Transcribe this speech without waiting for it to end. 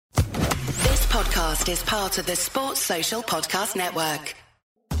podcast is part of the Sports Social Podcast Network.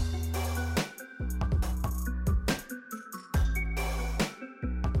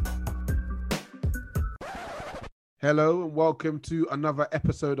 Hello and welcome to another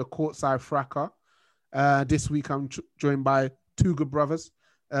episode of Courtside Fracas. This week I'm joined by two good brothers.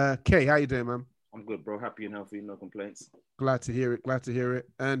 Kay, how you doing, man? I'm good, bro. Happy and healthy, no complaints. Glad to hear it.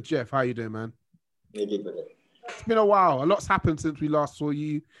 And Jeff, how you doing, man? Yeah, good, brother. It's been a while. A lot's happened since we last saw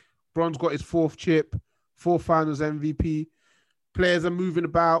you. Bron's got his fourth chip, 4 finals MVP. Players are moving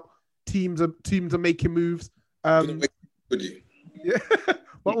about. Teams are making moves. Yeah,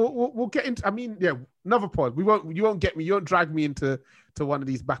 but we'll get into. I mean, yeah, another pod. You won't get me. You won't drag me into one of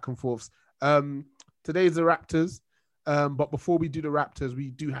these back and forths. Today's the Raptors. But before we do the Raptors,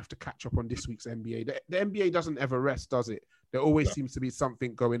 we do have to catch up on this week's NBA. The NBA doesn't ever rest, does it? There always seems to be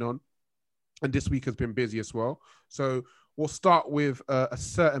something going on. And this week has been busy as well. So we'll start with a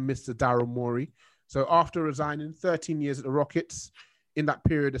certain Mr. Daryl Morey. So after resigning 13 years at the Rockets, in that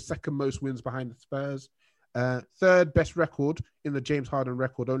period, the second most wins behind the Spurs, third best record in the James Harden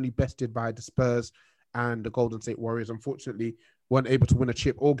record, only bested by the Spurs and the Golden State Warriors. Unfortunately, weren't able to win a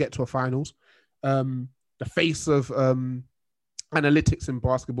chip or get to a finals. The face of analytics in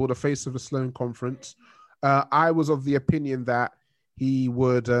basketball, the face of the Sloan Conference. I was of the opinion that he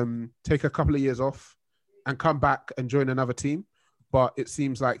would take a couple of years off and come back and join another team. But it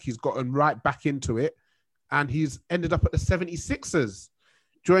seems like he's gotten right back into it. And he's ended up at the 76ers,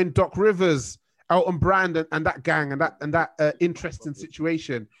 joined Doc Rivers, Elton Brand and that gang and that interesting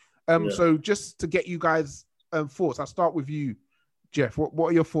situation. So just to get you guys' thoughts, I'll start with you, Jeff. What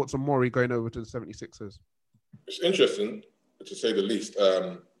are your thoughts on Morey going over to the 76ers? It's interesting, to say the least.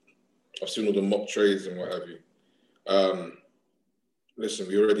 I've seen all the mock trades and what have you. Listen,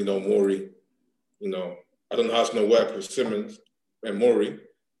 we already know Morey. You know, I don't know how it's going to work with Simmons and Morey,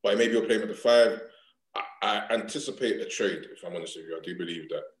 but maybe he'll play him at the 5. I anticipate a trade, if I'm honest with you. I do believe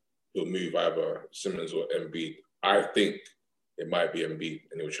that he'll move either Simmons or Embiid. I think it might be Embiid,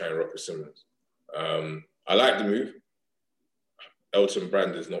 and he'll try and rock with Simmons. I like the move. Elton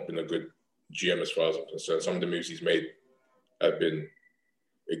Brand has not been a good GM as far as I'm concerned. Some of the moves he's made have been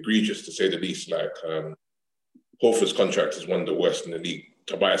egregious, to say the least. Like Horford's contract is one of the worst in the league.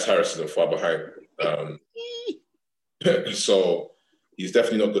 Tobias Harris isn't far behind. So he's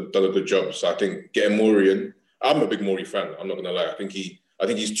definitely not done a good job. So I think getting Morey in, I'm a big Morey fan. I'm not gonna lie. I think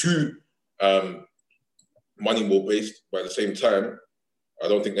he's too Moneyball based, but at the same time, I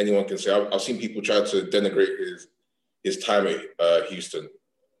don't think anyone can say. I've seen people try to denigrate his time at Houston.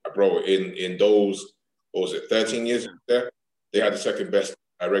 Bro, in those, what was it, 13 years there, they had the second best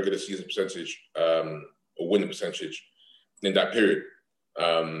regular season percentage or winning percentage in that period.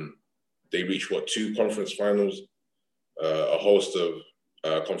 They reached 2 conference finals, a host of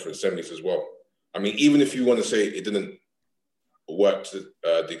conference semis as well. I mean, even if you want to say it didn't work to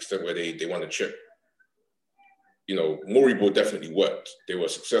the extent where they won a chip, you know, Moreyball definitely worked. They were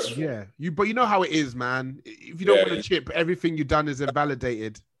successful. Yeah, but you know how it is, man. If you don't win a chip, everything you've done is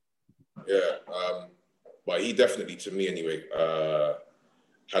invalidated. Yeah, but he definitely, to me anyway,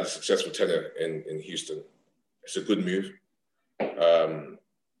 had a successful tenure in Houston. It's a good move.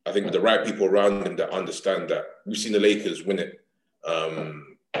 I think with the right people around him that understand that, we've seen the Lakers win it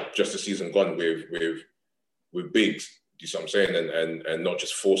just the season gone with bigs. Do you see what I'm saying? And not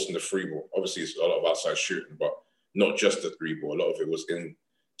just forcing the free ball. Obviously, it's a lot of outside shooting, but not just the 3 ball. A lot of it was in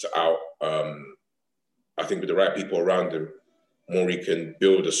to out. I think with the right people around him, Morey can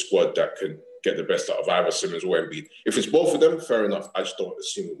build a squad that can get the best out of either Simmons or Embiid. If it's both of them, fair enough. I just don't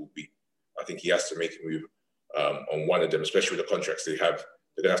assume it will be. I think he has to make a move on one of them, especially with the contracts they have.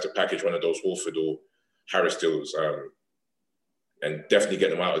 They're going to have to package one of those Horford or Harris deals and definitely get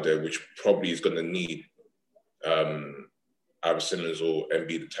them out of there, which probably is going to need either Simmons or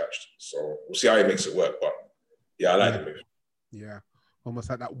Embiid attached. So we'll see how he makes it work. But yeah, I like the move. Yeah. Almost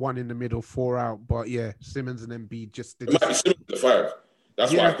like that 1 in the middle, 4 out. But yeah, Simmons and Embiid just... It might be Simmons at the 5.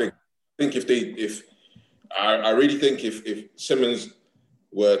 That's what I think. I really think if Simmons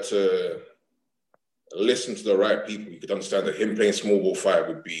were to listen to the right people, you could understand that him playing small ball 5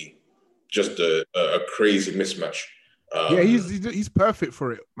 would be just a crazy mismatch. He's perfect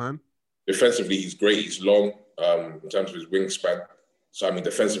for it, man. Defensively, he's great. He's long in terms of his wingspan. So, I mean,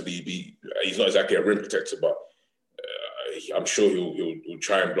 defensively, he's not exactly a rim protector, but I'm sure he'll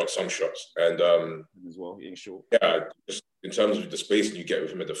try and block some shots. And as well, he ain't short. Yeah, just in terms of the spacing you get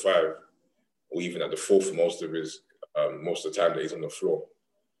with him at the 5, or even at the 4 for most of the time that he's on the floor.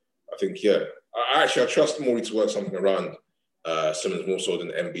 I think, I trust Morey to work something around Simmons more so than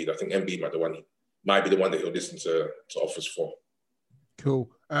Embiid. I think Embiid might be the one that he'll listen to offers for. Cool.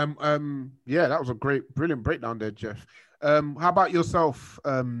 Yeah, that was a brilliant breakdown there, Jeff. How about yourself,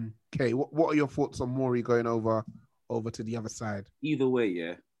 Kay? What are your thoughts on Morey going over to the other side? Either way,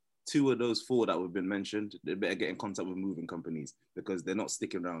 yeah. Two of those four that have been mentioned, they better get in contact with moving companies because they're not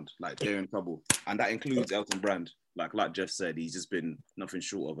sticking around. Like, they're in trouble. And that includes Elton Brand. Like Jeff said, he's just been nothing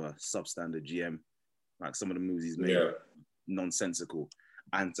short of a substandard GM. Like, some of the moves he's made, nonsensical.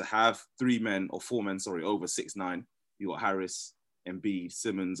 And to have four men, over 6'9", you got Harris, Embiid,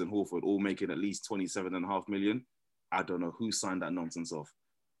 Simmons, and Horford all making at least 27.5 million. I don't know who signed that nonsense off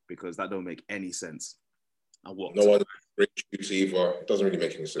because that don't make any sense. No one breaks either. It doesn't really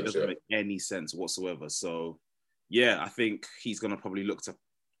make any sense. It doesn't make any sense whatsoever. So, yeah, I think he's going to probably look to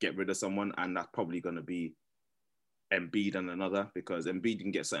get rid of someone, and that's probably going to be Embiid and another, because Embiid can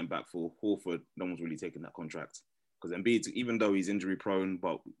get something back for. Horford, no one's really taking that contract. Because Embiid, even though he's injury prone,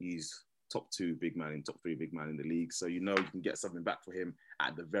 but he's top 3 big man in the league. So you can get something back for him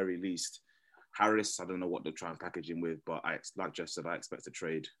at the very least. Harris, I don't know what they'll try and package him with, but like Jeff said, I expect a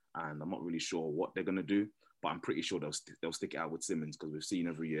trade, and I'm not really sure what they're going to do, but I'm pretty sure they'll stick it out with Simmons, because we've seen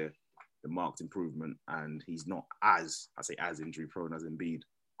every year the marked improvement, and he's not as injury prone as Embiid.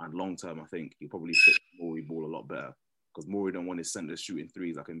 And long term, I think he'll probably fit Moreyball a lot better, because Morey don't want his centers shooting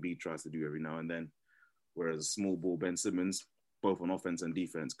threes like Embiid tries to do every now and then. Whereas a small ball Ben Simmons, both on offense and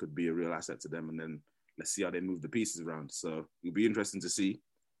defense, could be a real asset to them. And then let's see how they move the pieces around. So it'll be interesting to see,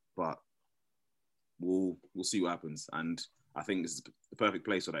 but we'll see what happens. And I think this is the perfect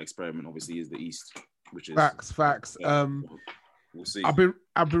place for that experiment. Obviously, is the East, which is facts. We'll see. I've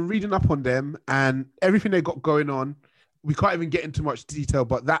been reading up on them and everything they got going on. We can't even get into much detail,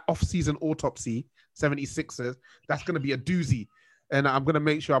 but that off-season autopsy 76ers, that's going to be a doozy. And I'm going to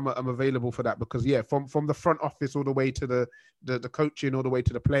make sure I'm available for that, because, from the front office all the way to the coaching, all the way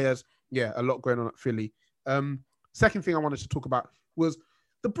to the players, a lot going on at Philly. Second thing I wanted to talk about was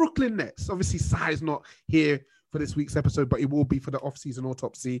the Brooklyn Nets. Obviously, Sai's not here for this week's episode, but he will be for the off-season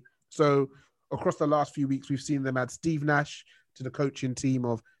autopsy. So across the last few weeks, we've seen them add Steve Nash to the coaching team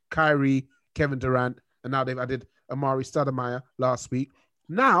of Kyrie, Kevin Durant, and now they've added Amari Stoudemire last week.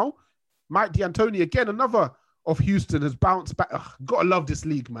 Now, Mike D'Antoni, again, another of Houston, has bounced back. Ugh, gotta love this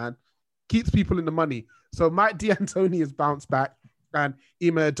league, man. Keeps people in the money. So Mike D'Antoni has bounced back, and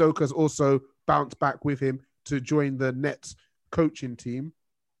Ime Udoka has also bounced back with him to join the Nets coaching team.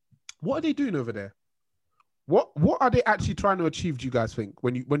 What are they doing over there? What are they actually trying to achieve, do you guys think,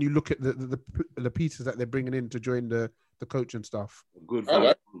 when you look at the pieces that they're bringing in to join the coaching staff? Good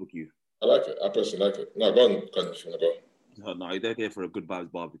vibes barbecue. I like it. I personally like it. No, go on. No, they're there for a good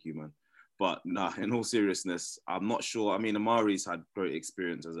vibes barbecue, man. But in all seriousness, I'm not sure. I mean, Amari's had great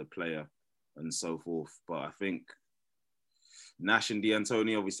experience as a player and so forth, but I think Nash and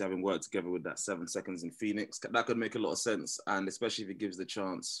D'Antoni, obviously having worked together with that 7 seconds in Phoenix, that could make a lot of sense. And especially if it gives the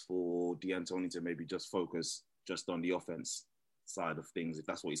chance for D'Antoni to maybe just focus just on the offense side of things, if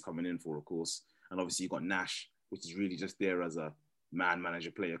that's what he's coming in for, of course. And obviously you've got Nash, which is really just there as a man,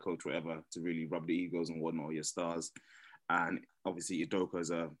 manager, player, coach, whatever, to really rub the egos and whatnot, your stars. And obviously Udoka's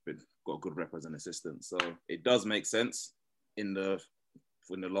got a good rep as an assistant. So it does make sense in the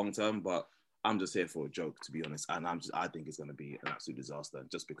long term, but I'm just here for a joke, to be honest. And I think it's going to be an absolute disaster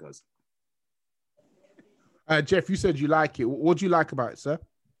just because. Jeff, you said you like it. What do you like about it, sir?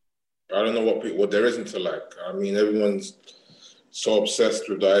 I don't know what there isn't to like. I mean, everyone's so obsessed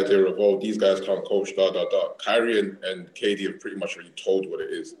with the idea of, these guys can't coach, Kyrie and KD have pretty much already told what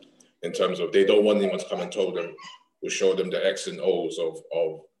it is, in terms of they don't want anyone to come and tell them or show them the X and O's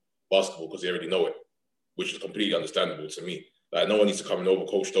of basketball, because they already know it, which is completely understandable to me. Like, no one needs to come and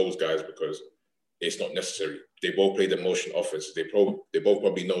overcoach those guys because it's not necessary. They both play the motion offense. They both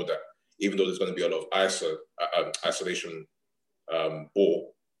probably know that even though there's going to be a lot of isolation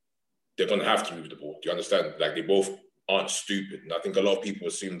ball, they're going to have to move the ball. Do you understand? Like, they both aren't stupid. And I think a lot of people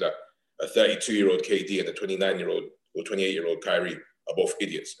assume that a 32-year-old KD and a 29-year-old or 28-year-old Kyrie are both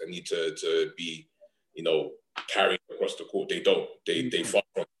idiots and need to be, carried across the court. They don't. They far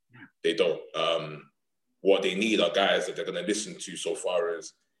from. They don't. What they need are guys that they're going to listen to so far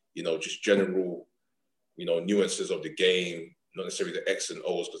as, just general, nuances of the game, not necessarily the X and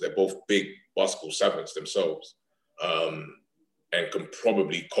O's, because they're both big basketball savants themselves, and can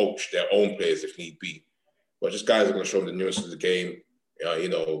probably coach their own players if need be. But just guys are going to show them the nuances of the game,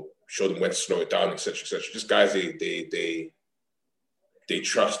 show them when to slow it down, etc., etc. Just guys they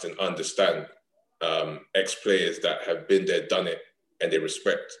trust and understand, ex-players that have been there, done it, and they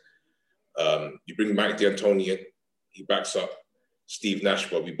respect. You bring Mike D'Antoni in, he backs up Steve Nash,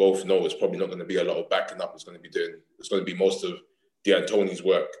 but we both know it's probably not going to be a lot of backing up. It's going to be most of D'Antoni's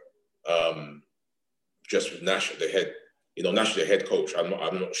work, just with Nash at the head. Nash is the head coach. I'm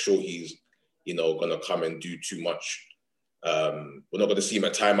not sure he's, going to come and do too much. We're not going to see him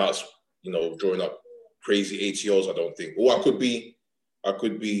at timeouts, drawing up crazy ATOs, I don't think. Or I could be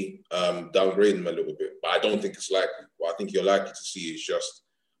downgrading him a little bit, but I don't think it's likely. What I think you're likely to see is just,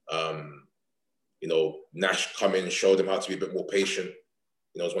 Nash come in, show them how to be a bit more patient.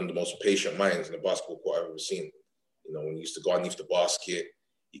 He's one of the most patient minds in the basketball court I've ever seen. When he used to go underneath the basket,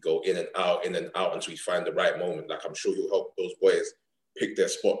 he go in and out until he find the right moment. Like, I'm sure he'll help those boys pick their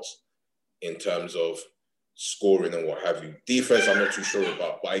spots in terms of scoring and what have you. Defense, I'm not too sure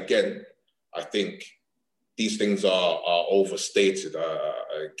about. But again, I think these things are overstated.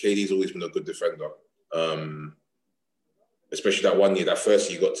 KD's always been a good defender. Especially that one year, that first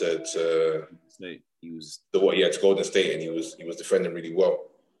year he got to Golden State, and he was defending really well.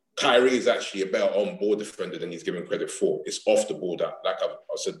 Kyrie is actually a better on-ball defender than he's given credit for. It's off the ball that, like I've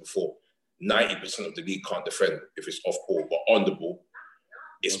said before, 90% of the league can't defend if it's off ball, but on the ball,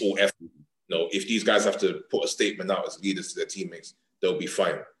 it's all effort. If these guys have to put a statement out as leaders to their teammates, they'll be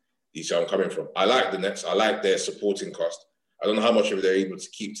fine. You see where I'm coming from? I like the Nets. I like their supporting cast. I don't know how much of it they're able to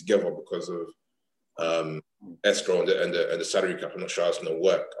keep together because of escrow and the salary cap. I'm not sure how it's going to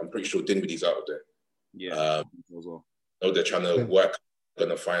work. I'm pretty sure Dinwiddie's out there. Yeah, as well. They're trying to work, going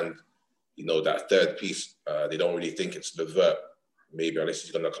to find, that third piece. They don't really think it's LeVert, maybe, unless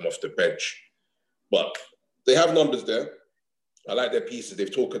he's going to come off the bench. But they have numbers there. I like their pieces.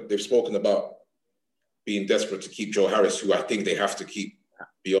 They've spoken about being desperate to keep Joe Harris, who I think they have to keep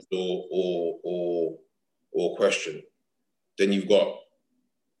beyond all question. Then you've got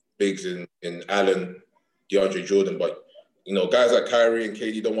bigs in Allen, DeAndre Jordan, but guys like Kyrie and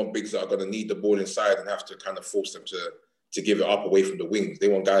KD don't want bigs that are going to need the ball inside and have to kind of force them to give it up away from the wings. They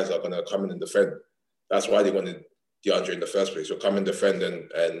want guys that are going to come in and defend. That's why they wanted DeAndre in the first place. So come and defend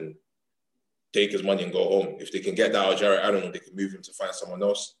and take his money and go home. If they can get that out of Jarrett Allen, they can move him to find someone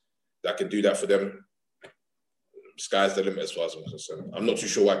else that can do that for them. Sky's the limit as far as I'm concerned. I'm not too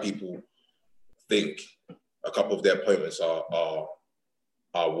sure why people think a couple of their appointments are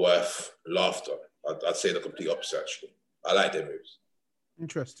worth laughter. I'd say the complete opposite, actually. I like their moves.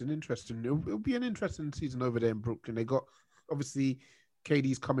 Interesting. It'll be an interesting season over there in Brooklyn. They got, obviously,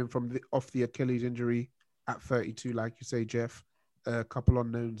 KD's coming off the Achilles injury at 32, like you say, Jeff. A couple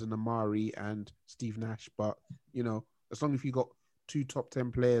unknowns in Amari and Steve Nash. But, as long as you got two top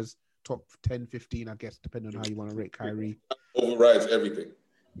 10 players, top 10, 15, I guess, depending on how you want to rate Kyrie. Overrides everything.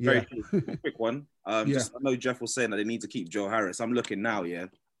 Yeah. Very quick one. I know Jeff was saying that they need to keep Joe Harris. I'm looking now,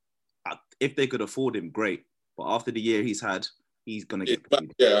 if they could afford him, great. But after the year he's had, he's going to get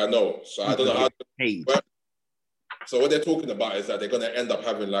paid. Yeah, I know. So I don't know how paid. So what they're talking about is that they're going to end up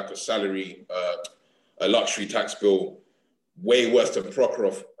having like a salary, a luxury tax bill way worse than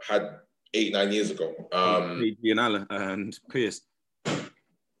Prokhorov had 8-9 years ago. Allen and Pierce.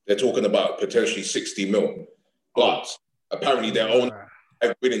 They're talking about potentially 60 mil. But apparently they're only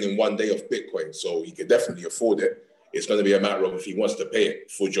winning in 1 day of Bitcoin. So he could definitely afford it. It's going to be a matter of if he wants to pay it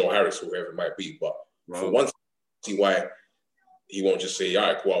for Joe Harris or whoever it might be. But for once, see why he won't just say, all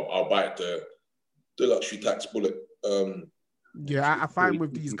right, cool, I'll bite the luxury tax bullet. I find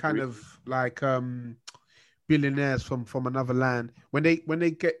with these kind of like billionaires from another land, when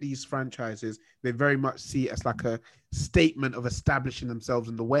they get these franchises, they very much see it as like a statement of establishing themselves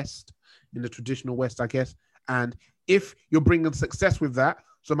in the West, in the traditional West, I guess. And if you're bringing success with that,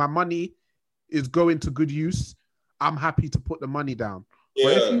 so my money is going to good use, I'm happy to put the money down. Yeah.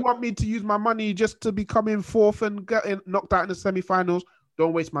 But if you want me to use my money just to be coming fourth and getting knocked out in the semifinals,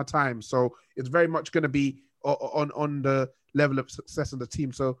 don't waste my time. So it's very much going to be on the level of success of the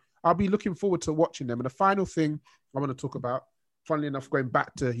team. So I'll be looking forward to watching them. And the final thing I want to talk about, funnily enough, going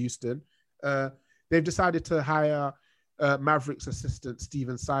back to Houston, they've decided to hire Mavericks assistant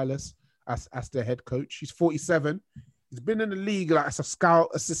Steven Silas as their head coach. He's 47. He's been in the league like as a scout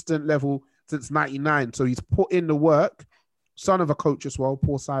assistant level since 99. So he's put in the work. Son of a coach as well,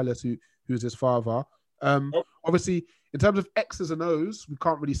 Paul Silas, who's his father. Obviously, in terms of X's and O's, we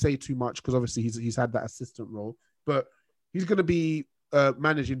can't really say too much because obviously he's had that assistant role. But he's going to be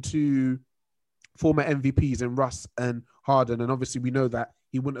managing two former MVPs in Russ and Harden. And obviously we know that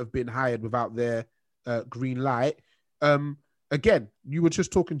he wouldn't have been hired without their green light. Again, you were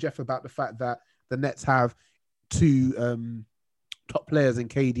just talking, Jeff, about the fact that the Nets have two top players in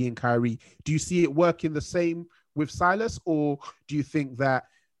KD and Kyrie. Do you see it working the same with Silas, or do you think that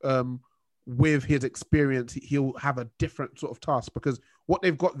with his experience, he'll have a different sort of task? Because what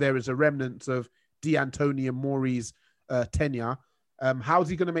they've got there is a remnant of D'Antoni and Morey's tenure. How's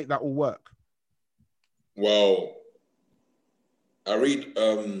he going to make that all work? Well, I read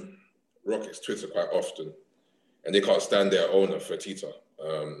Rocket's Twitter quite often, and they can't stand their owner, Fertitta.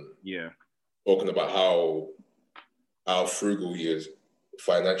 Talking about how frugal he is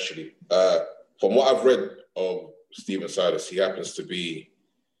financially. From what I've read of Steven Silas, he happens to be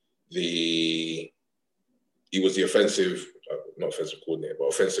he was the not offensive coordinator, but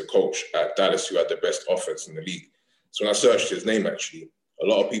offensive coach at Dallas, who had the best offense in the league. So when I searched his name, actually, a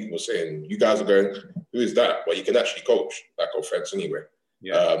lot of people were saying, you guys are going, who is that? Well, you can actually coach that offense anyway.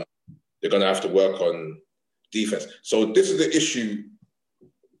 Yeah. They're going to have to work on defense. So this is the issue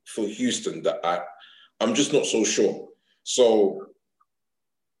for Houston that I'm just not so sure. So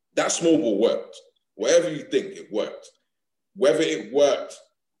that small ball worked. Whatever you think, it worked. Whether it worked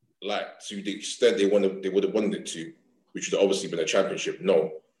like to the extent they would have wanted it to, which would have obviously been a championship,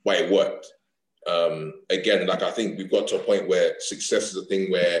 no, but it worked. Again, like I think we've got to a point where success is a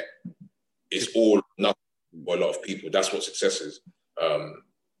thing where it's all nothing for a lot of people. That's what success is,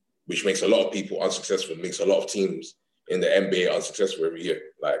 which makes a lot of people unsuccessful, makes a lot of teams in the NBA unsuccessful every year,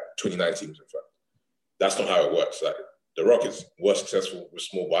 like 29 teams, in fact. That's not how it works. Like the Rockets were successful with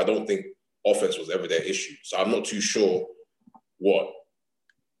small, but I don't think offense was ever their issue. So I'm not too sure what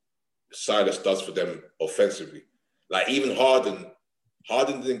Silas does for them offensively. Like even Harden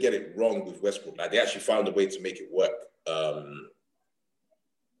didn't get it wrong with Westbrook. Like they actually found a way to make it work.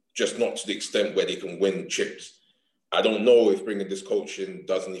 Just not to the extent where they can win chips. I don't know if bringing this coach in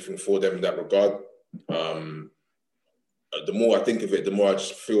does anything for them in that regard. The more I think of it, the more I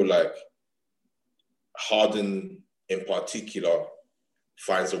just feel like Harden in particular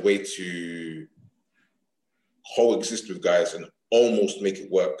finds a way to coexist with guys and almost make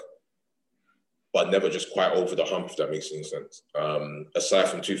it work, but never just quite over the hump, if that makes any sense. Aside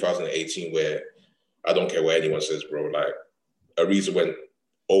from 2018, where I don't care what anyone says, bro, like Ariza went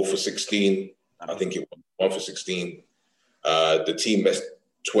 0 for 16. I think it was 1 for 16. The team missed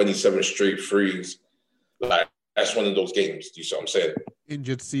 27 straight threes. Like, that's one of those games. Do you see what I'm saying?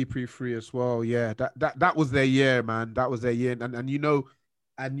 Injured CP3 as well. Yeah, that was their year, man. That was their year. And you know,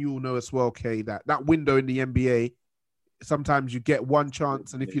 and you'll know as well, Kay, that window in the NBA, sometimes you get one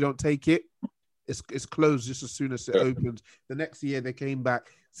chance, and if you don't take it, it's closed just as soon as it opens. The next year they came back.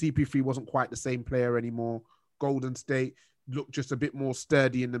 CP3 wasn't quite the same player anymore. Golden State looked just a bit more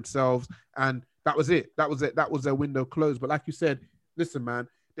sturdy in themselves, and that was it. That was it. That was their window closed. But like you said, listen, man,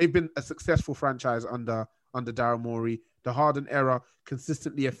 they've been a successful franchise under Daryl Morey. The Harden era,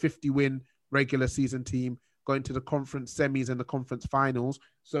 consistently a 50-win regular season team, going to the conference semis and the conference finals.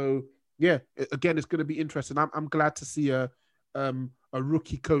 So yeah, again, it's going to be interesting. I'm glad to see a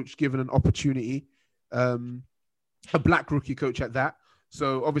rookie coach given an opportunity, a black rookie coach at that.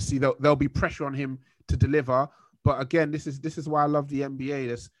 So obviously there'll be pressure on him to deliver. But again, this is why I love the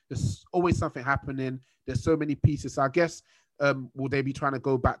NBA. There's always something happening. There's so many pieces. So I guess will they be trying to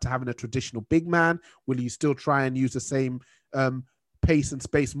go back to having a traditional big man? Will you still try and use the same pace and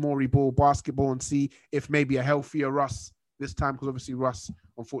space Moreyball basketball and see if maybe a healthier Russ this time? Because obviously Russ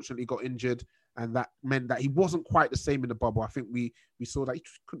unfortunately got injured, and that meant that he wasn't quite the same in the bubble. I think we saw that he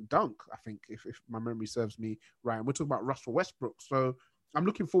couldn't dunk, I think, if my memory serves me right. And we're talking about Russell Westbrook. So I'm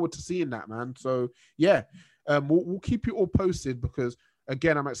looking forward to seeing that, man. So yeah, we'll keep you all posted, because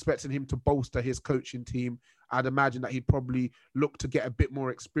again, I'm expecting him to bolster his coaching team. I'd imagine that he'd probably look to get a bit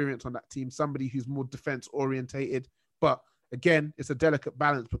more experience on that team, somebody who's more defense orientated. But again, it's a delicate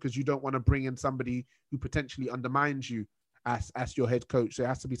balance, because you don't want to bring in somebody who potentially undermines you as your head coach. So it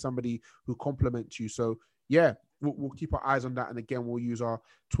has to be somebody who complements you. So yeah, we'll keep our eyes on that. And again, we'll use our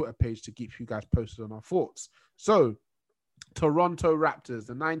Twitter page to keep you guys posted on our thoughts. So Toronto Raptors,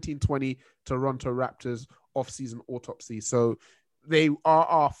 the 1920 Toronto Raptors off-season autopsy. So they are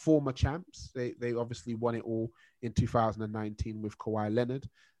our former champs. They obviously won it all in 2019 with Kawhi Leonard.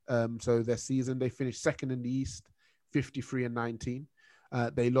 So their season, they finished second in the East, 53-19.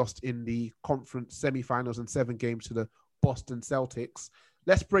 They lost in the conference semifinals in 7 games to the Boston Celtics.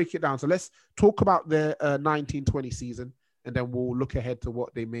 Let's break it down. So let's talk about their 1920 season, and then we'll look ahead to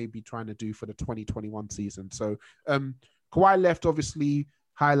what they may be trying to do for the 2021 season. So Kawhi left, obviously,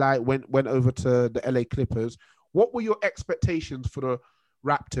 went over to the LA Clippers. What were your expectations for the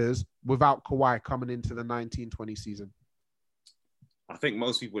Raptors without Kawhi coming into the 1920 season? I think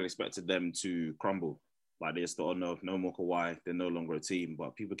most people expected them to crumble. Like, they just thought, oh, no more Kawhi. They're no longer a team.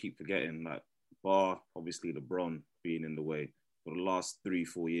 But people keep forgetting, like, bar, obviously, LeBron being in the way. For the last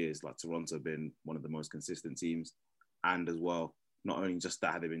 3-4 years, like, Toronto have been one of the most consistent teams. And as well, not only just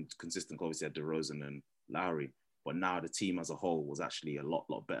that, have they been consistent, obviously, at DeRozan and Lowry, but now the team as a whole was actually a lot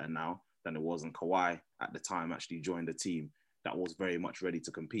better now than it was. And Kawhi at the time actually joined a team that was very much ready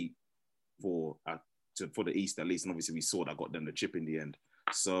to compete for the East, at least. And obviously we saw that got them the chip in the end.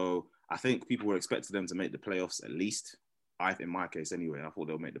 So I think people were expecting them to make the playoffs at least. In my case anyway, I thought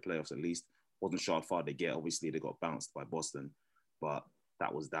they'll make the playoffs at least. Wasn't sure how far they get. Obviously, they got bounced by Boston, but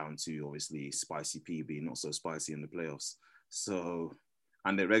that was down to obviously Spicy P being not so spicy in the playoffs. So,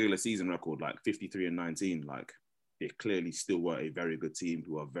 and their regular season record, like 53-19, like they clearly still were a very good team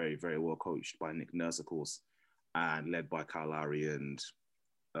who are very, very well coached by Nick Nurse, of course, and led by Kyle Lowry and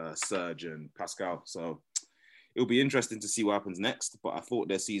Serge and Pascal. So it'll be interesting to see what happens next. But I thought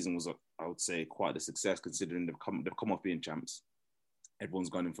their season was, I would say, quite a success considering they've come off being champs. Everyone's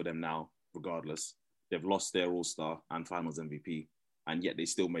gone in for them now, regardless. They've lost their All-Star and Finals MVP, and yet they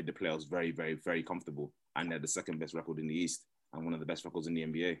still made the playoffs very, very, very comfortable. And they're the second best record in the East and one of the best records in the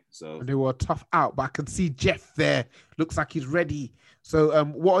NBA. So and they were tough out, but I can see Jeff there. Looks like he's ready. So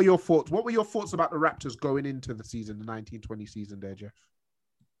what are your thoughts? What were your thoughts about the Raptors going into the season, the 1920 season there, Jeff?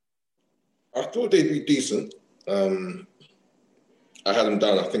 I thought they'd be decent. I had them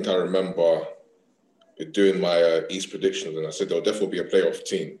down. I think I remember doing my East predictions, and I said they'll definitely be a playoff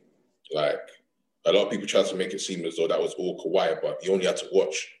team. Like, a lot of people tried to make it seem as though that was all Kawhi, but you only had to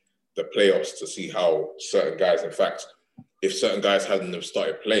watch the playoffs to see how certain guys, in fact, if certain guys hadn't have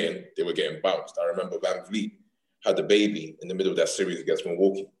started playing, they were getting bounced. I remember Van Vliet had the baby in the middle of that series against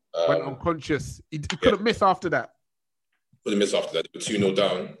Milwaukee. Went unconscious. He couldn't miss after that. Couldn't miss after that. They were 2-0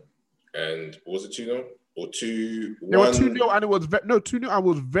 down. And was it 2-0? Or 2-1? They were 2-0 and it was 2-0. I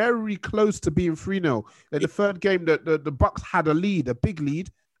was very close to being 3-0. In the third game, the Bucks had a lead, a big lead,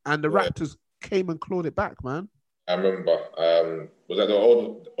 and the Raptors came and clawed it back, man. I remember. Was that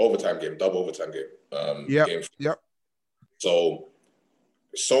the overtime game, double overtime game? Yep. So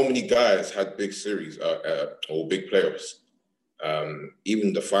many guys had big series or big playoffs.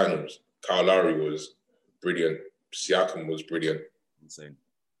 Even the finals, Kyle Lowry was brilliant. Siakam was brilliant. Insane.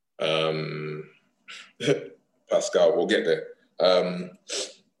 Pascal, we'll get there.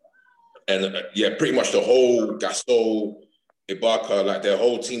 Pretty much the whole Gasol, Ibaka, like their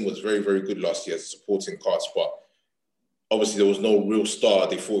whole team was very, very good last year as a supporting cast. But obviously there was no real star.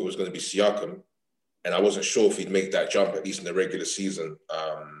 They thought it was going to be Siakam. And I wasn't sure if he'd make that jump, at least in the regular season.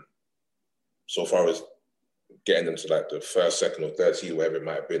 So far as getting them to like the first, second, or third seed, whatever it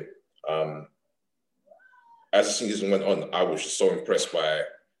might have been. As the season went on, I was just so impressed by...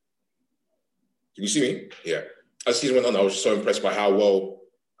 Can you see me? Yeah. As the season went on, I was just so impressed by how well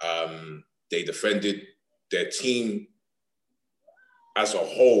they defended. Their team as a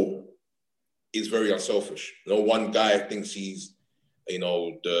whole is very unselfish. No one guy thinks he's,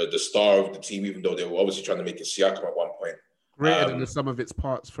 the star of the team, even though they were obviously trying to make it Siakam at one point. Greater than the sum of its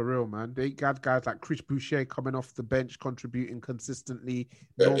parts, for real, man. They got guys like Chris Boucher coming off the bench, contributing consistently.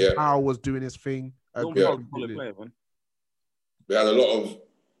 Powell was doing his thing. We had a lot of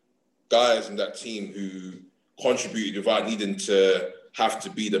guys in that team who contributed without needing to have to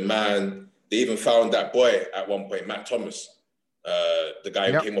be the man. They even found that boy at one point, Matt Thomas, the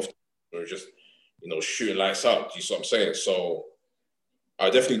guy who came off just, shooting lights out. You see what I'm saying? So I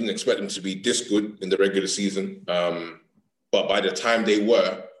definitely didn't expect them to be this good in the regular season. But by the time they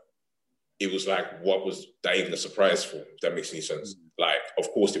were, it was like, what was that even a surprise for? If that makes any sense. Like, of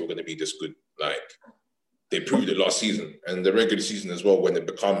course they were going to be this good. Like, they proved it last season. And the regular season as well, when it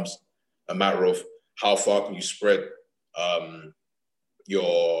becomes a matter of how far can you spread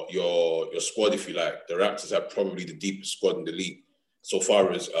your squad, if you like. The Raptors have probably the deepest squad in the league. So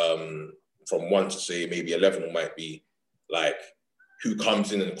far as from 1 to say maybe 11 might be like who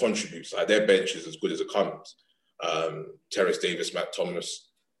comes in and contributes. Like their bench is as good as it comes. Terrence Davis, Matt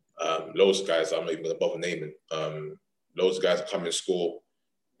Thomas, loads of guys I'm not even going to bother naming. Loads of guys that come and score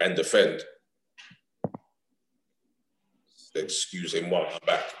and defend. Excusez-moi, I'm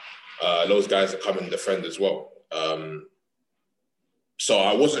back. Those guys that come and defend as well. So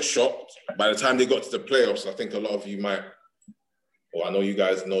I wasn't shocked. By the time they got to the playoffs, I think a lot of you might, I know you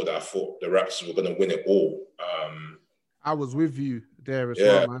guys know that I thought the Raptors were going to win it all. I was with you there as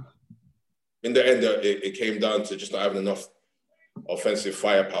well, man. In the end, it came down to just not having enough offensive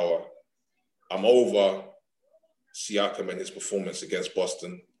firepower. I'm over Siakam and his performance against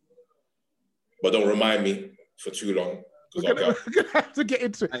Boston. But don't remind me for too long. We're gonna have to get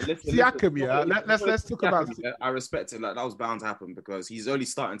into it. Siakam, let's talk about it. I respect it. Like, that was bound to happen because he's only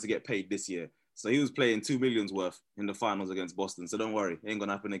starting to get paid this year. So he was playing $2 million's worth in the finals against Boston. So don't worry, it ain't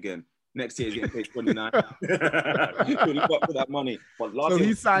gonna happen again. Next year he's getting paid 29. He'll look up for that money. But last year,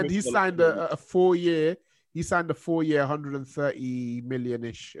 he signed a 4-year. He signed a 4-year, $130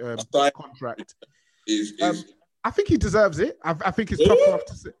 million-ish contract. I think he deserves it. I think it's tough for us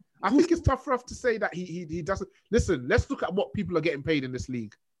to say. I think it's tough for us to say that he doesn't. Listen, let's look at what people are getting paid in this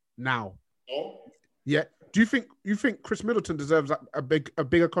league now. Oh. Yeah, Do you think Chris Middleton deserves a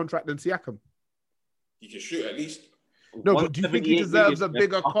bigger contract than Siakam? He can shoot at least. No, but do you think he deserves a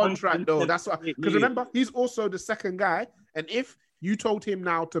bigger contract though? 178 That's what, because remember, he's also the second guy, and if you told him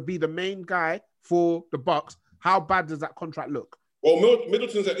now to be the main guy for the Bucks, how bad does that contract look? Well,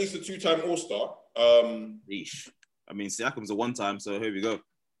 Middleton's at least a 2-time All-Star. Yeesh. I mean, Siakam's a one-time, so here we go.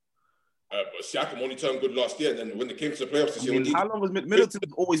 But Siakam only turned good last year, and then when it came to the playoffs this year, how long was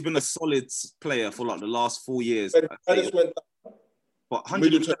Middleton's always been a solid player for like the last 4 years? But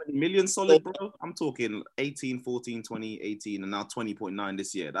 170 million solid, bro. I'm talking 18, 14, 20, 18, and now 20.9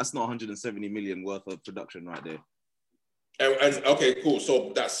 this year. That's not 170 million worth of production right there. And okay, cool. So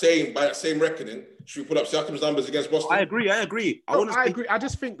by that same reckoning, should we put up Siakam's numbers against Boston? I agree. I agree. I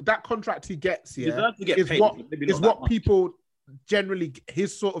just think that contract he gets is what people generally,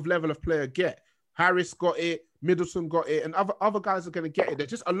 his sort of level of player get. Harris got it, Middleton got it, and other guys are going to get it.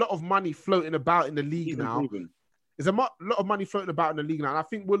 There's just a lot of money floating about in the league now. There's a lot of money floating about in the league now. And I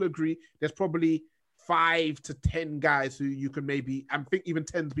think we'll agree there's probably 5 to 10 guys who you can maybe, I think even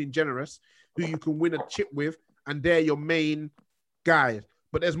 10's being generous, who you can win a chip with, and they're your main guys.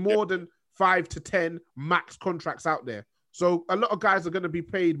 But there's more than 5 to 10 max contracts out there. So a lot of guys are going to be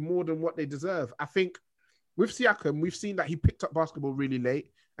paid more than what they deserve. I think with Siakam, we've seen that he picked up basketball really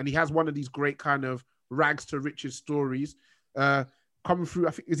late, and he has one of these great kind of rags to riches stories coming through.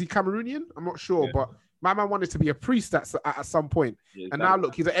 I think, is he Cameroonian? I'm not sure, but my man wanted to be a priest at some point. Yeah, and now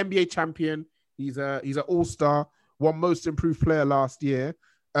look, he's an NBA champion. He's an all-star, won most improved player last year.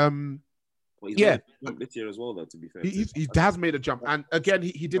 He's made a jump this year as well, though, to be fair. He has made a jump. And again,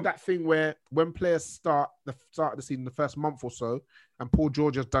 he did that thing where when players start of the season, the first month or so, and Paul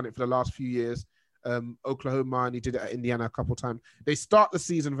George has done it for the last few years, Oklahoma, and he did it at Indiana a couple of times. They start the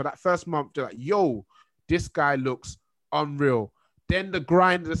season for that first month, they're like, yo, this guy looks unreal. Then the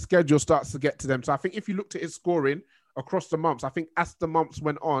grind of the schedule starts to get to them. So I think if you looked at his scoring across the months, I think as the months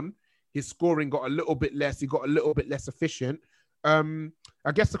went on, his scoring got a little bit less. He got a little bit less efficient.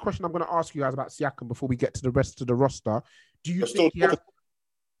 I guess the question I'm going to ask you guys about Siakam before we get to the rest of the roster, do you think he has...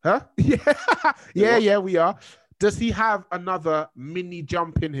 Huh? Yeah, we are. Does he have another mini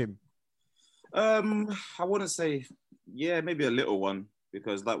jump in him? I wouldn't say, maybe a little one,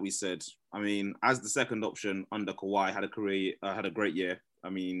 because like we said, I mean, as the second option under Kawhi, had a great year. I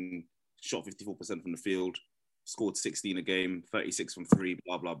mean, shot 54% from the field, scored 16 a game, 36 from 3,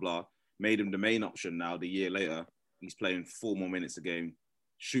 blah, blah, blah. Made him the main option now the year later. He's playing 4 more minutes a game.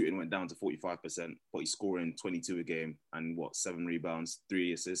 Shooting went down to 45%, but he's scoring 22 a game and 7 rebounds,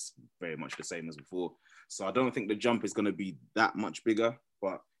 3 assists, very much the same as before. So I don't think the jump is going to be that much bigger,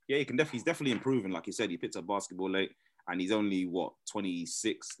 but yeah, he's definitely improving. Like you said, he picked up basketball late and he's only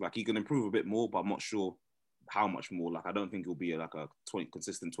 26. Like he can improve a bit more, but I'm not sure how much more. Like I don't think he'll be like a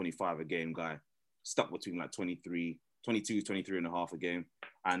consistent 25 a game guy, stuck between like 22, 23 and a half a game.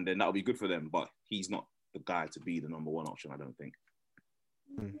 And then that'll be good for them, but he's not the guy to be the number one option, I don't think.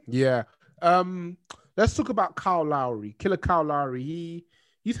 Yeah. Let's talk about Kyle Lowry. Killer Kyle Lowry.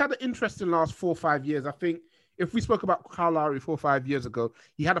 He's had an interesting last 4 or 5 years. I think if we spoke about Kyle Lowry 4 or 5 years ago,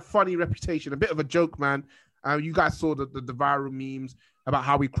 he had a funny reputation, a bit of a joke, man. You guys saw the viral memes about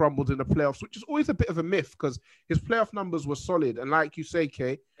how he crumbled in the playoffs, which is always a bit of a myth because his playoff numbers were solid. And like you say,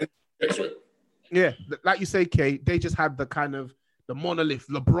 Kay, like you say, Kay, they just had the kind of the monolith,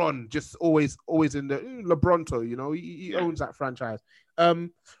 LeBron, just always in the LeBronto, you know, he owns that franchise.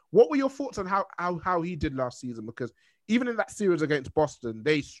 What were your thoughts on how he did last season? Because even in that series against Boston,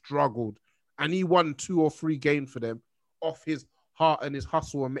 they struggled, and he won 2 or 3 games for them off his heart and his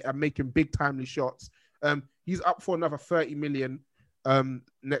hustle and making big timely shots. He's up for another 30 million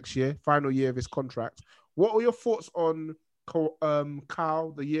next year, final year of his contract. What were your thoughts on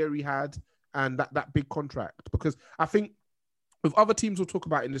Kyle, the year he had, and that big contract? Because I think with other teams we'll talk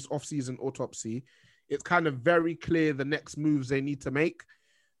about in this off-season autopsy, it's kind of very clear the next moves they need to make.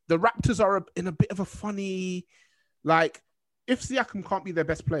 The Raptors are in a bit of a funny, like, if Siakam can't be their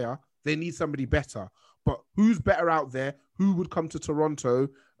best player, they need somebody better. But who's better out there? Who would come to Toronto?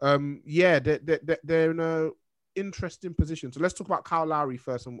 They're in an interesting position. So let's talk about Kyle Lowry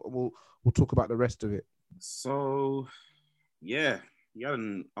first, and we'll talk about the rest of it. So, yeah, I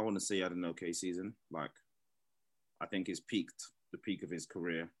want to say he had an okay season. Like, I think the peak of his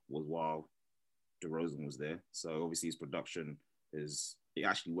career was while DeRozan was there. So obviously his production it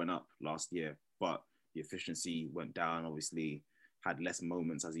actually went up last year, but the efficiency went down. Obviously had less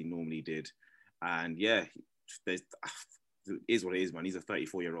moments as he normally did. And yeah, it is what it is, man. He's a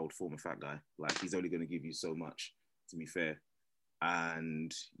 34-year-old former fat guy. Like he's only going to give you so much, to be fair.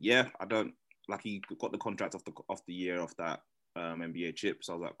 And yeah, he got the contract off the year off that NBA chip.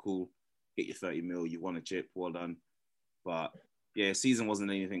 So I was like, cool. get your 30 mil, you won a chip, well done. But yeah, season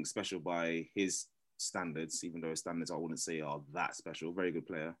wasn't anything special by his standards, even though his standards I wouldn't say are that special. Very good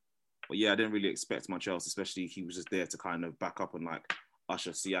player. But yeah, I didn't really expect much else, especially he was just there to kind of back up and like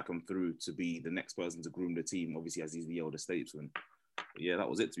usher Siakam through to be the next person to groom the team, obviously as he's the older statesman. But yeah, that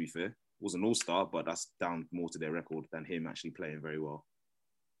was it, to be fair. It was an all-star, but that's down more to their record than him actually playing very well.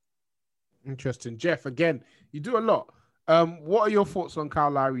 Interesting. Jeff, again, you do a lot. What are your thoughts on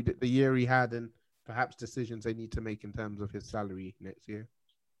Kyle Lowry, the year he had, and perhaps decisions they need to make in terms of his salary next year?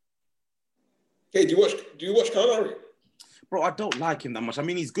 Hey, do you watch Kyle Lowry? Bro, I don't like him that much. I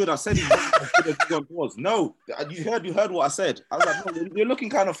mean, he's good. I said he's not as good as he was. No, you heard what I said. I was like, no, you're looking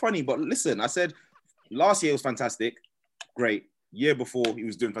kind of funny. But listen, I said last year was fantastic. Great. Year before, he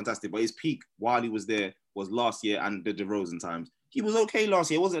was doing fantastic. But his peak while he was there was last year and the DeRozan times. He was okay last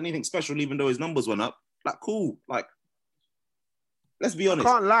year. It wasn't anything special, even though his numbers went up. Like, cool. Like, let's be honest.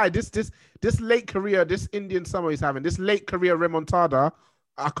 I can't lie. This late career, this Indian summer he's having, this late career remontada,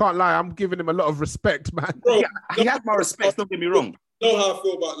 I can't lie. I'm giving him a lot of respect, man. Bro, yeah, he has my respect. Don't get me wrong. You know how I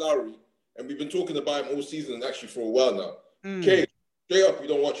feel about Lowry, and we've been talking about him all season and actually for a while now. Okay, straight up, you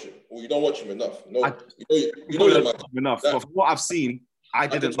don't watch him, or you don't watch him enough. No, you know enough. But from what I've seen, I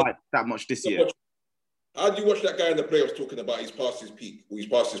didn't like that much this year. How do you watch that guy in the playoffs talking about he's past his peak, or he's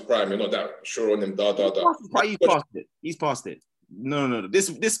past his prime? You're not that sure on him. He's past it. No. This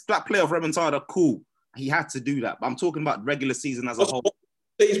black playoff remontada, cool. He had to do that. But I'm talking about regular season as a whole.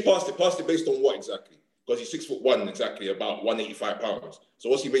 He's past it based on what exactly? Because he's 6'1", exactly, about 185 pounds. So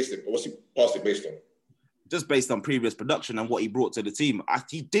what's he past it based on? Just based on previous production and what he brought to the team.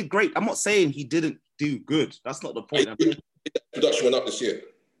 He did great. I'm not saying he didn't do good. That's not the point. Production went up this year.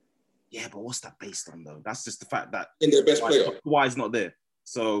 Yeah, but what's that based on, though? That's just the fact that in their best player. Kawhi's not there.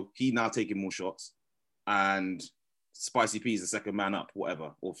 So he now taking more shots. And Spicy P is the second man up,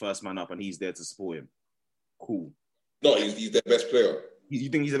 whatever, or first man up, and he's there to support him. Cool. No, he's their best player. You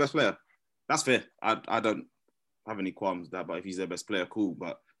think he's the best player? That's fair. I don't have any qualms with that, but if he's their best player, cool.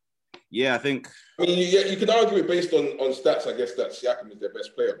 But yeah, I think... I mean, yeah, you can argue it based on stats, I guess, that Siakam is their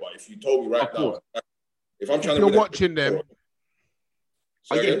best player. But if you told me right now, if I'm trying to... You're watching them...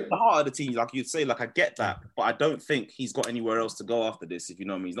 I get the heart of the team, like you'd say, like I get that, but I don't think he's got anywhere else to go after this. If you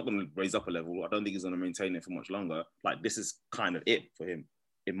know what I mean, he's not going to raise up a level. I don't think he's going to maintain it for much longer. Like this is kind of it for him,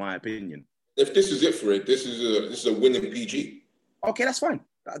 in my opinion. If this is it for it, this is a winning PG. Okay, that's fine.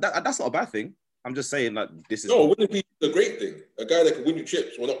 That's not a bad thing. I'm just saying, like this is winning PG is a great thing. A guy that can win you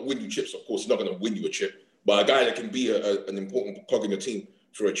chips. Well, not win you chips, of course. He's not going to win you a chip, but a guy that can be an important cog in the team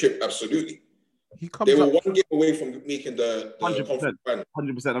for a chip, absolutely. They were one game away from making the 100%.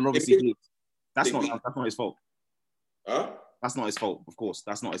 100%. And obviously, that's not his fault. Huh? That's not his fault. Of course,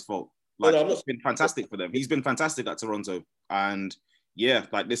 that's not his fault. Like it's been fantastic for them. He's been fantastic at Toronto, and yeah,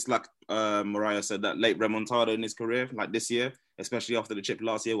 like this, like Mariah said, that late remontada in his career, like this year, especially after the chip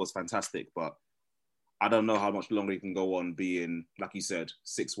last year, was fantastic. But I don't know how much longer he can go on being, like you said,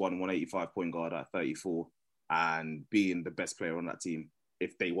 6'1", 185 point guard at 34, and being the best player on that team.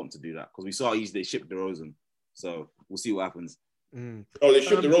 If they want to do that, because we saw how easy they shipped DeRozan, so we'll see what happens. Oh, they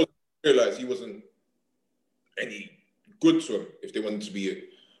shipped DeRozan. Realized he wasn't any good to him. If they wanted to be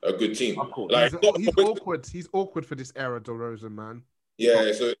a good team, of course. Like, he's awkward. He's awkward for this era, DeRozan, man.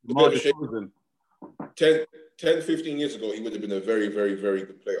 Yeah, so 10, 15 years ago, he would have been a very, very, very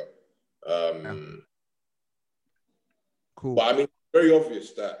good player. Cool. But I mean, very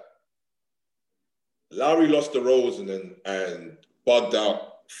obvious that Lowry lost DeRozan and bugged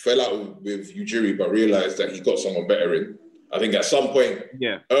out, fell out with Ujiri, but realized that he got someone better in. I think at some point, early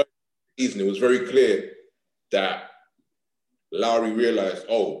in the season, it was very clear that Lowry realized,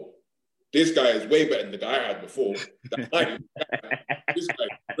 oh, this guy is way better than the guy I had before. This guy is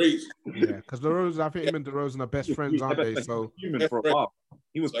crazy. Yeah, because DeRozan, I think him and DeRozan are best friends, aren't they? So human for a while.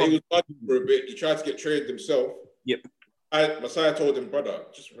 He was bugging for a bit. He tried to get traded himself. Yep. Messiah told him, brother,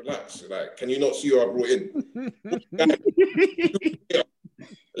 just relax. Like, can you not see who I brought in?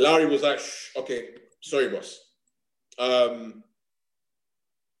 Lowry was like, okay, sorry, boss.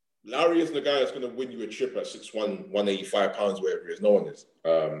 Lowry isn't the guy that's going to win you a chip at 6'1", 185 pounds, wherever he is. No one is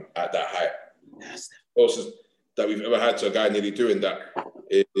at that height. Yes. Closest that we've ever had to a guy nearly doing that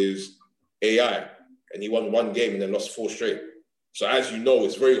is AI. And he won one game and then lost 4 straight. So as you know,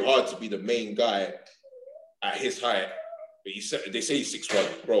 it's very hard to be the main guy at his height. But they say he's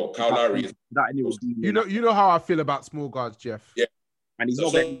 6'1", bro. Kyle Lowry is... You know how I feel about small guards, Jeff. Yeah. And he's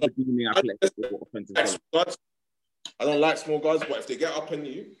not very good in offensive. I don't like small guards, but if they get up on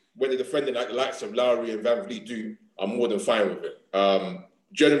you, when they're defending like the likes of Lowry and Van Vliet do, I'm more than fine with it.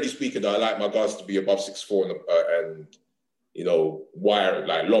 Generally speaking, I like my guards to be above 6'4", wire,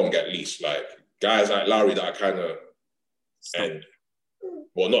 like long at least. Like guys like Lowry that are kind of,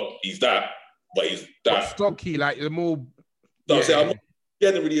 he's that, but he's that. Stocky, like the more. No, I'm saying I'm not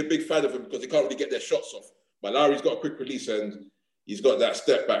generally a big fan of him because they can't really get their shots off. But Lowry's got a quick release and he's got that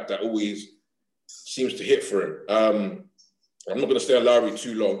step back that always seems to hit for him. I'm not going to stay on Lowry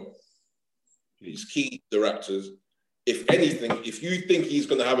too long. He's key to the Raptors. If anything, if you think he's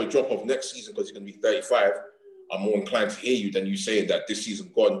going to have a drop-off next season because he's going to be 35, I'm more inclined to hear you than you saying that this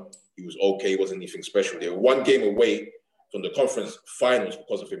season gone, he was okay, wasn't anything special. They were one game away from the conference finals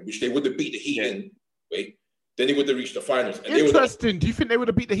because of him, which they would have beat the Heat in. Wait, then they would have reached the finals. And Interesting. Do you think they would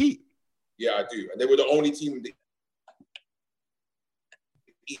have beat the Heat? Yeah, I do. And they were the only team in the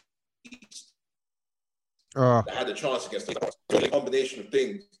East that had a chance against the Raptors. So the combination of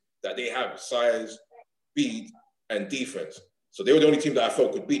things that they have, size, speed, and defense. So they were the only team that I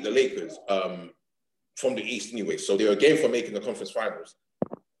felt could beat the Lakers from the East anyway. So they were a game for making the conference finals.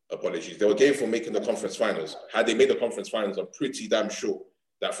 Apologies. They were a game for making the conference finals. Had they made the conference finals, I'm pretty damn sure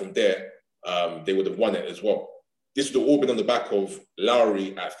that from there, they would have won it as well. This would have all been on the back of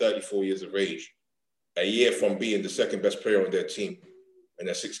Lowry at 34 years of age, a year from being the second best player on their team in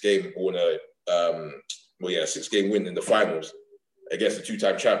a six-game win in the finals against the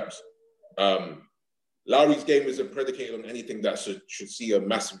two-time champs. Lowry's game isn't predicated on anything that should see a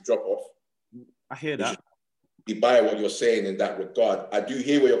massive drop-off. I hear that. Be by what you're saying in that regard. I do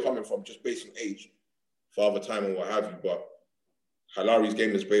hear where you're coming from, just based on age, father time, and what have you. But Lowry's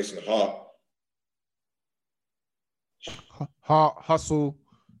game is based on heart, hustle,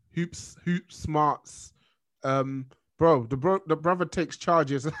 hoops, smarts. Bro, the brother takes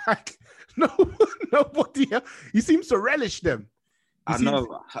charges like nobody. He seems to relish them. I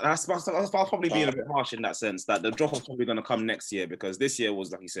know that's probably being a bit harsh in that sense. That the drop off probably going to come next year because this year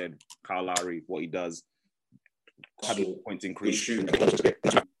was, like you said, Kyle Lowry, what he does, had a point increase.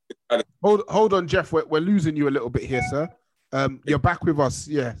 Hold on, Jeff. We're losing you a little bit here, sir. You're back with us.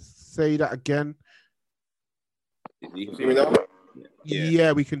 Yeah, say that again. You can hear me now?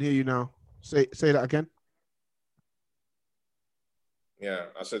 Yeah, we can hear you now. Say that again. Yeah,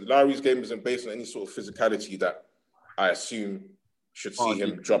 I said Lowry's game isn't based on any sort of physicality that I assume should see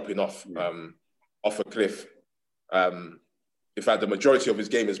him dropping off a cliff. In fact, the majority of his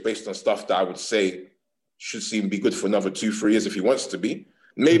game is based on stuff that I would say should see him be good for another 2-3 years if he wants to be.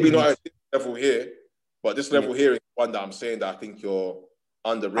 Maybe not at this level here, but this level here is one that I'm saying that I think you're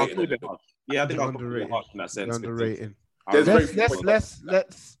underrated. Yeah, I think I'm underrated in that sense. Underrated.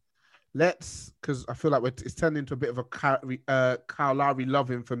 Let's because I feel like it's turned into a bit of a Kyle Lowry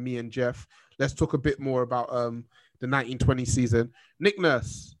loving for me and Jeff. Let's talk a bit more about the 1920 season. Nick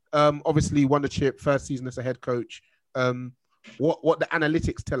Nurse, obviously won the chip, first season as a head coach. What the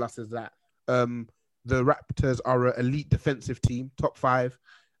analytics tell us is that the Raptors are an elite defensive team, top 5,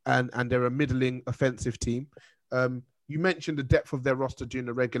 and they're a middling offensive team. You mentioned the depth of their roster during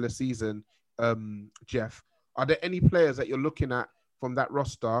the regular season, Jeff. Are there any players that you're looking at from that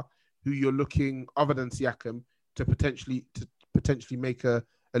roster who you're looking, other than Siakam, to potentially make a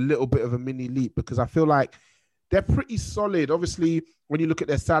little bit of a mini leap? Because I feel like they're pretty solid. Obviously, when you look at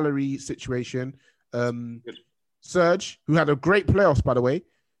their salary situation, Serge, who had a great playoffs, by the way,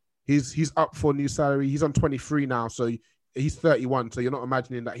 he's up for a new salary. He's on 23 now, so he's 31. So you're not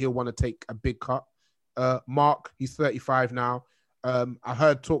imagining that he'll want to take a big cut. Mark, he's 35 now. I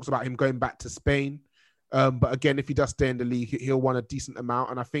heard talks about him going back to Spain. But again, if he does stay in the league, he'll want a decent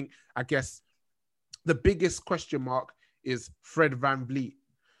amount. And I guess the biggest question mark is Fred VanVleet.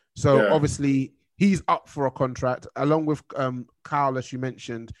 So obviously he's up for a contract along with Kyle, as you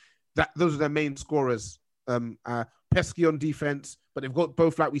mentioned. Those are their main scorers. Pesky on defense, but they've got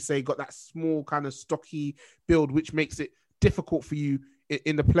both, like we say, got that small kind of stocky build, which makes it difficult for you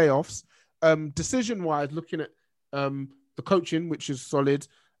in the playoffs. Decision-wise, looking at the coaching, which is solid,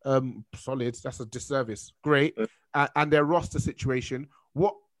 that's a disservice. Great. And their roster situation.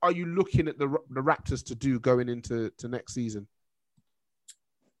 What are you looking at the Raptors to do going into next season?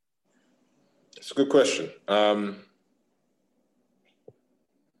 It's a good question. I'm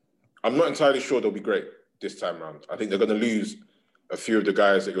not entirely sure they'll be great this time around. I think they're going to lose a few of the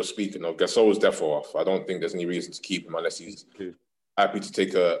guys that you're speaking of. Gasol's therefore off. I don't think there's any reason to keep him unless he's happy to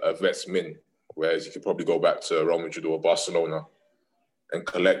take a vet's min, whereas he could probably go back to Real Madrid or Barcelona and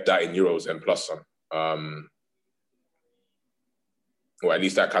collect that in euros and plus some. Or at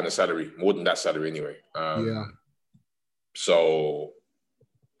least that kind of salary, more than that salary anyway. So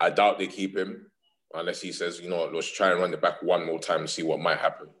I doubt they keep him unless he says, you know what, let's try and run it back one more time and see what might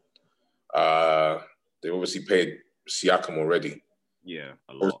happen. They obviously paid Siakam already. Yeah,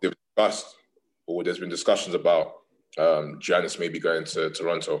 a lot. There's been discussions about Giannis may be going to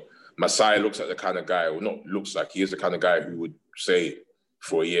Toronto. Masai looks like the kind of guy, or not looks like, he is the kind of guy who would say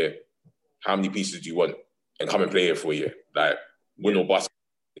for a year, how many pieces do you want? And come and play here for a year. Like, win or bust.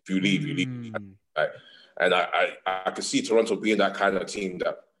 If you leave, you leave. Like, and I could see Toronto being that kind of team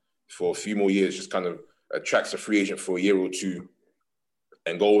that for a few more years just kind of attracts a free agent for a year or two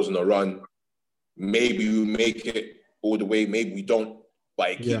and goes on a run. Maybe we make it all the way, maybe we don't,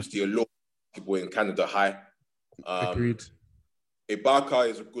 but it keeps the allure of people in Canada high. Agreed. Ibaka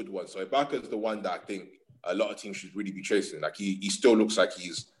is a good one. So Ibaka is the one that I think a lot of teams should really be chasing. Like he still looks like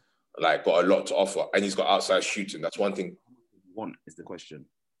he's like got a lot to offer, and he's got outside shooting. That's one thing. Want is the question.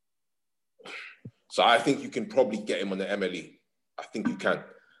 So I think you can probably get him on the MLE. I think you can.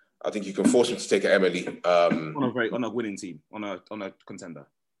 I think you can force him to take an MLE. On a winning team, on a contender.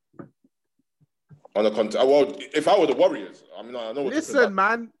 Well, if I were the Warriors, I mean, I know. Listen,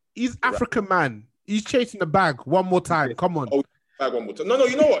 man, he's African man. He's chasing the bag one more time. Come on. Oh, bag one more time. No,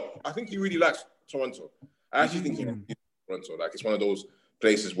 you know what? I think he really likes Toronto. I actually think he really likes Toronto. Like, it's one of those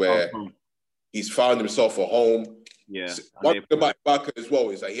places where he's found himself a home. Yeah. One thing about Ibaka as well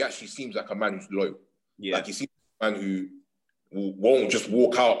is that he actually seems like a man who's loyal. Yeah. Like, he seems like a man who won't just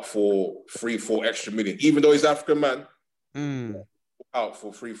walk out for 3-4 extra million, even though he's an African man. Walk out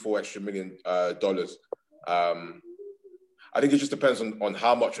for 3-4 extra million dollars. I think it just depends on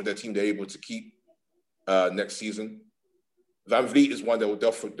how much of their team they're able to keep next season. Van Vliet is one that will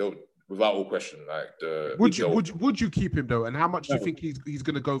definitely, without all question, like would you keep him though? And how much do you think he's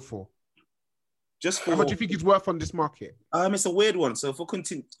going to go for? How much do you think he's worth on this market? It's a weird one. So for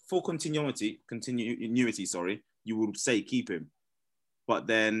continuity, sorry, you would say keep him, but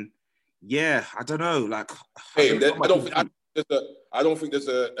then, yeah, I don't know. Like, I don't think there's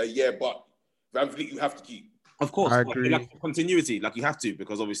a yeah, but Van Vliet you have to keep. Of course, I agree. Like continuity, like you have to,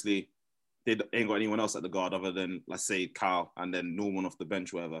 because obviously they ain't got anyone else at the guard other than, let's say, Kyle and then Norman off the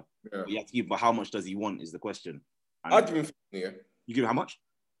bench, whatever. Yeah. But you have to keep. But how much does he want is the question. I'd give him 15. Yeah. You give him how much?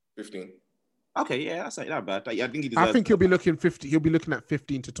 15. Okay, yeah, that's not bad. I think I think he'll be looking 50. He'll be looking at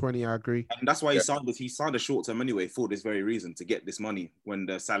 15 to 20. I agree. And that's why he signed a short term anyway for this very reason, to get this money when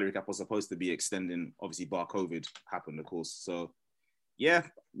the salary cap was supposed to be extending. Obviously, bar COVID happened, of course. So yeah,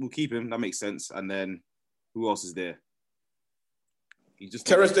 we'll keep him. That makes sense. And then who else is there?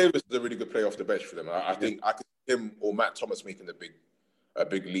 Terrence Davis is a really good player off the bench for them. I think I could see him or Matt Thomas making a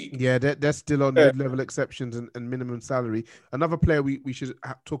big league. Yeah, they're still on mid-level exceptions and minimum salary. Another player we should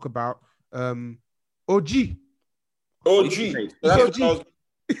talk about. OG. OG.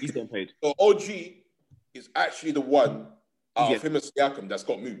 He's getting paid. So OG is actually the one out of him and Siakam that's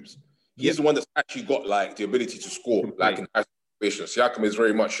got moves. He's the one that's actually got like the ability to score, like in high situations. Siakam is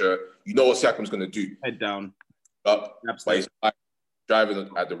very much you know what Siakam's going to do. Head down. But he's like, driving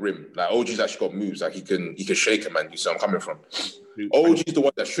at the rim. Like OG's actually got moves. Like he can shake him, man. You see where I'm coming from. OG's the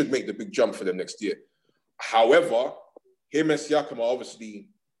one that should make the big jump for them next year. However, him and Siakam are obviously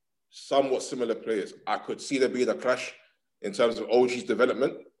somewhat similar players. I could see there being a clash in terms of OG's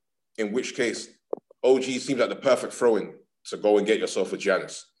development, in which case OG seems like the perfect throw-in to go and get yourself a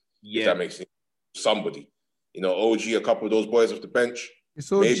Giannis. Yeah. If that makes sense. Somebody. You know, OG, a couple of those boys off the bench.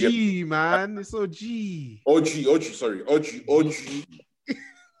 It's OG, man. It's OG. OG.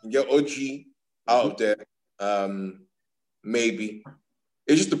 Get OG out of there. Maybe.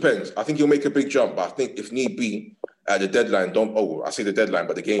 It just depends. I think he'll make a big jump, but I think if need be, at the deadline, I say the deadline,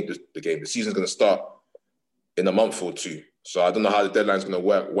 but the season's going to start in a month or two. So I don't know how the deadline's going to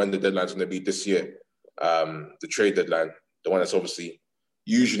work, when the deadline's going to be this year. The trade deadline, the one that's obviously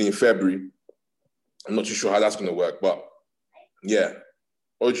usually in February. I'm not too sure how that's going to work, but yeah,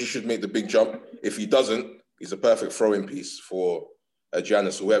 OG should make the big jump. If he doesn't, he's a perfect throw-in piece for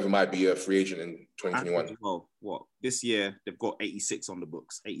Giannis, whoever might be a free agent in 2021. Well, what? This year, they've got 86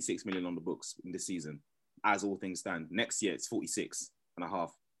 million on the books in this season, as all things stand. Next year, it's 46.5.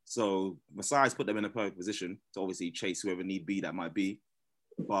 So Masai's put them in a perfect position to obviously chase whoever need be that might be.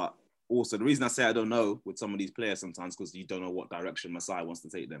 But also, the reason I say I don't know with some of these players sometimes, because you don't know what direction Masai wants to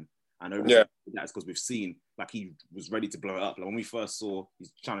take them. And that's because we've seen, like, he was ready to blow it up. Like, when we first saw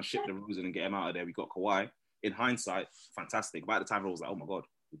he's trying to ship the Rosen and get him out of there, we got Kawhi. In hindsight, fantastic. But at the time, I was like, oh my God,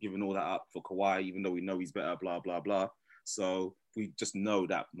 we're giving all that up for Kawhi, even though we know he's better, blah, blah, blah. So we just know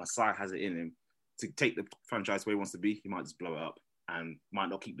that Masai has it in him to take the franchise where he wants to be. He might just blow it up and might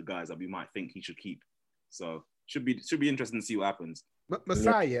not keep the guys that we might think he should keep. So should be interesting to see what happens.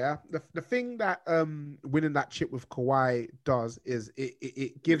 Masai, the thing that winning that chip with Kawhi does is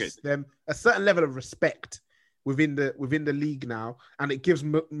it gives them a certain level of respect within the league now, and it gives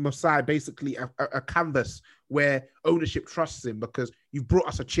Masai basically a canvas where ownership trusts him, because you've brought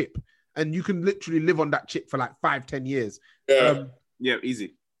us a chip, and you can literally live on that chip for like 5-10 years. Yeah. Yeah,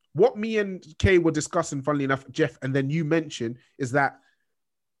 easy. What me and Kay were discussing, funnily enough, Jeff, and then you mentioned, is that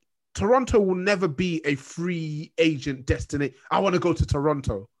Toronto will never be a free agent destination. I want to go to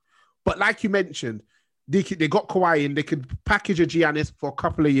Toronto. But like you mentioned, they got Kawhi in. They could package a Giannis for a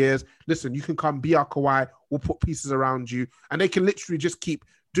couple of years. Listen, you can come be our Kawhi. We'll put pieces around you. And they can literally just keep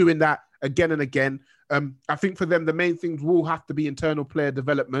doing that again and again. I think for them, the main things will have to be internal player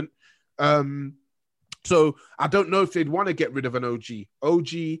development. So I don't know if they'd want to get rid of an OG. OG,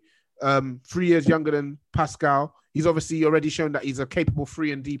 3 years younger than Pascal. He's obviously already shown that he's a capable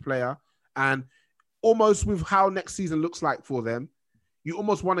 3-and-D player. And almost with how next season looks like for them, you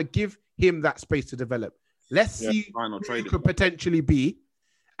almost want to give him that space to develop. Let's see who you could potentially be.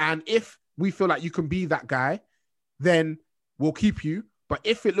 And if we feel like you can be that guy, then we'll keep you. But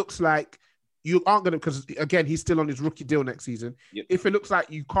if it looks like you aren't going to, because again, he's still on his rookie deal next season. Yep. If it looks like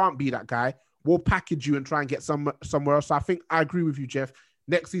you can't be that guy, we'll package you and try and get somewhere else. So I think I agree with you, Jeff.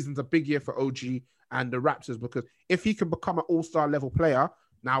 Next season's a big year for OG and the Raptors, because if he can become an all-star level player,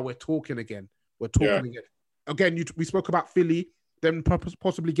 now we're talking again. Again. Again, we spoke about Philly, them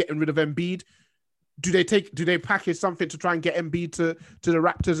possibly getting rid of Embiid. Do they package something to try and get Embiid to the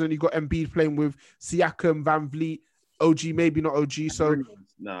Raptors, and you got Embiid playing with Siakam, Van Vliet, OG, maybe not OG. So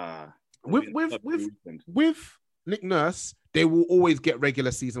with Nick Nurse, they will always get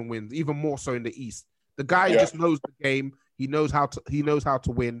regular season wins, even more so in the East. The guy just knows the game. He knows how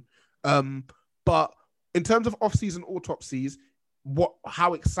to win. But in terms of off-season autopsies,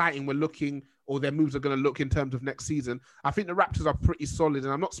 how exciting we're looking, or their moves are going to look in terms of next season, I think the Raptors are pretty solid,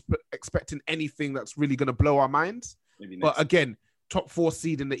 and I'm not expecting anything that's really going to blow our minds. But again, top 4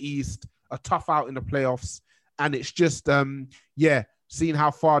 seed in the East, a tough out in the playoffs, and it's just seeing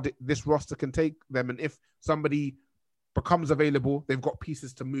how far this roster can take them, and if somebody becomes available, they've got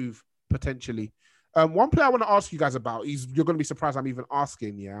pieces to move potentially. One player I want to ask you guys about, you're going to be surprised I'm even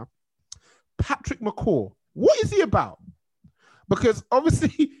asking, Patrick McCaw. What is he about? Because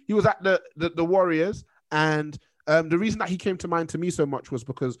obviously he was at the Warriors, and the reason that he came to mind to me so much was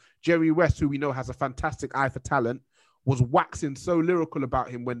because Jerry West, who we know has a fantastic eye for talent, was waxing so lyrical about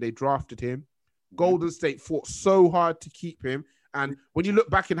him when they drafted him. Golden State fought so hard to keep him. And when you look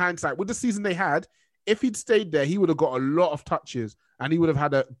back in hindsight, with the season they had, if he'd stayed there, he would have got a lot of touches and he would have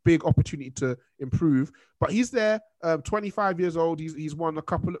had a big opportunity to improve. But he's there, 25 years old. He's won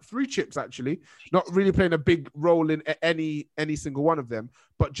 3 chips, actually, not really playing a big role in any single one of them.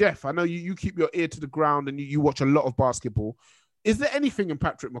 But Jeff, I know you keep your ear to the ground and you watch a lot of basketball. Is there anything in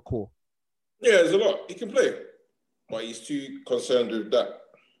Patrick McCaw? Yeah, there's a lot. He can play, but he's too concerned with that.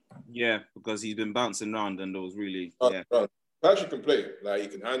 Yeah, because he's been bouncing around and it was really, Patrick can play. Like, he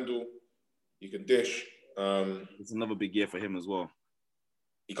can handle, he can dish. It's another big year for him as well.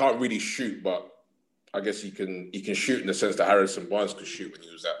 He can't really shoot, but I guess he can shoot in the sense that Harrison Barnes could shoot when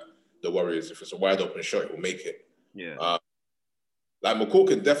he was at the Warriors. If it's a wide open shot, he'll make it. Yeah. Like, McCaw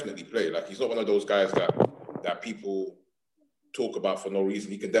can definitely play. Like, he's not one of those guys that people talk about for no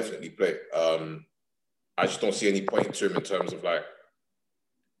reason. He can definitely play. I just don't see any point to him in terms of, like,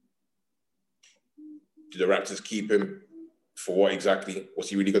 do the Raptors keep him for what exactly? What's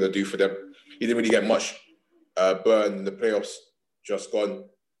he really going to do for them? He didn't really get much burn in the playoffs, just gone.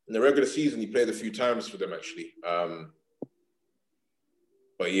 In the regular season, he played a few times for them, actually.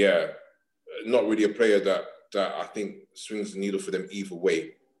 But yeah, not really a player that I think swings the needle for them either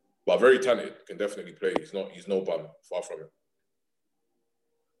way. But very talented, can definitely play. He's no bum, far from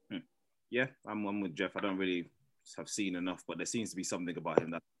it. Yeah, I'm with Jeff. I don't really have seen enough, but there seems to be something about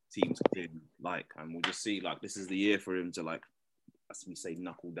him that teams didn't like, and we'll just see. Like, this is the year for him to, like, as we say,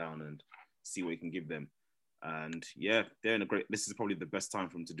 knuckle down and see what he can give them. And yeah, they're in a great. This is probably the best time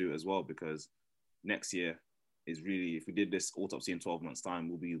for him to do it as well, because next year is really, if we did this autopsy in 12 months' time,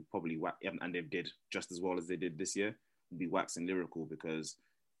 we'll be probably and they did just as well as they did this year. We'll be waxing lyrical, because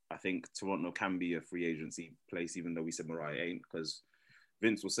I think Toronto can be a free agency place, even though we said Mariah ain't, because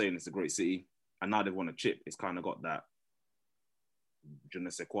Vince was saying it's a great city, and now they've won a chip. It's kind of got that je ne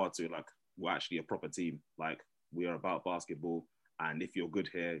sais quoi to, like, we're actually a proper team. Like, we are about basketball, and if you're good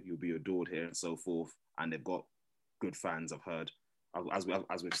here, you'll be adored here, and so forth. And they've got good fans, I've heard,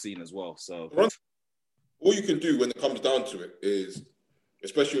 as we've seen as well. So all you can do when it comes down to it is,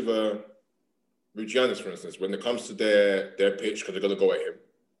 especially with Giannis, for instance, when it comes to their pitch, because they're going to go at him.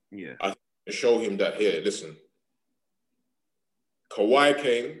 Yeah, I show him that, here, listen, Kawhi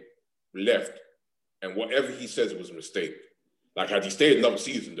came, left, and whatever he says was a mistake. Like, had he stayed another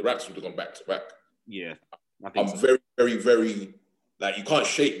season, the Raptors would have gone back to back. Yeah, I'm so. Very, very, very, like, you can't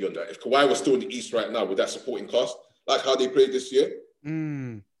shake me on that. If Kawhi was still in the East right now with that supporting cast, like how they played this year,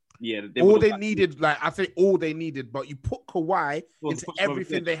 Yeah, all they needed, I think all they needed, but you put Kawhi into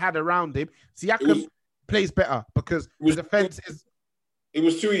everything they had around him. Siakam plays better because the defense is. It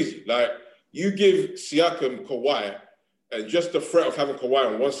was too easy. Like, you give Siakam Kawhi, and just the threat of having Kawhi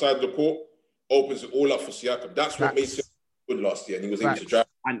on one side of the court opens it all up for Siakam. That's what made him good last year, and he was able to drive.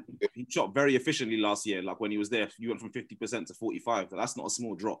 And he shot very efficiently last year. Like, when he was there, you went from 50% to 45%. That's not a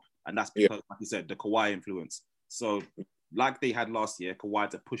small drop. And that's because, like you said, the Kawhi influence. So, like they had last year, Kawhi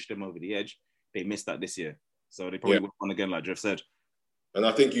to push them over the edge. They missed that this year. So they probably went on again, like Jeff said. And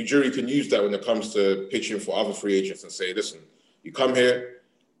I think Ujiri can use that when it comes to pitching for other free agents and say, listen, you come here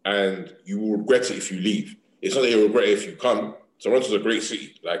and you will regret it if you leave. It's not that you'll regret it if you come. Toronto's a great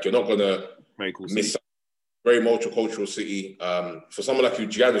city. Like, you're not going to miss out. Very multicultural city. For someone like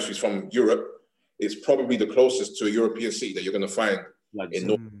Giannis, who's from Europe, it's probably the closest to a European city that you're going to find in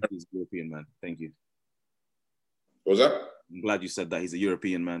North America. He's a European man. Thank you. What was that? I'm glad you said that. He's a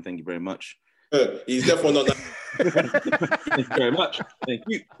European man. Thank you very much. He's definitely not that. Thank you very much. Thank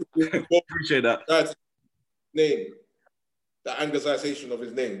you. Appreciate that. That's name. The anglicization of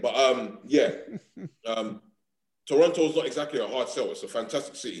his name. But Toronto's not exactly a hard sell. It's a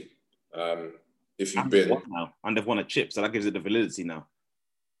fantastic city. If you've been now, and they've won a chip, so that gives it the validity now.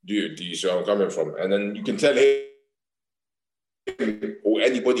 Do you see where I'm coming from? And then you can tell him or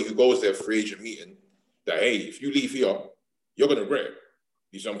anybody who goes there free agent meeting that, hey, if you leave here, you're gonna regret it.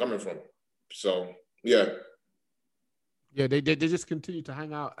 You see where I'm coming from? So they just continue to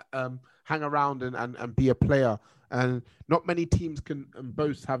hang around and be a player. And not many teams can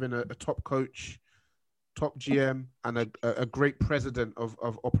boast having a top coach, top GM, and a great president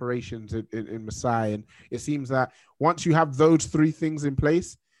of operations in Masai. And it seems that once you have those three things in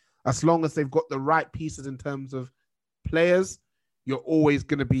place, as long as they've got the right pieces in terms of players, you're always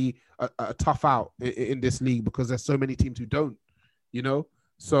going to be a tough out in this league because there's so many teams who don't,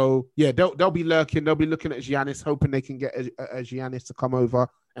 So, they'll be lurking. They'll be looking at Giannis, hoping they can get a Giannis to come over.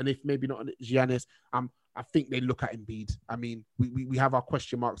 And if maybe not Giannis, I think they look at Embiid. I mean, we have our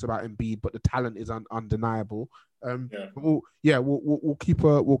question marks about Embiid, but the talent is undeniable. We'll keep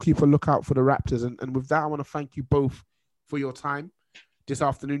a lookout for the Raptors. And with that, I want to thank you both for your time this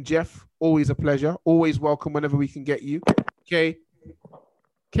afternoon. Jeff, always a pleasure. Always welcome whenever we can get you. K,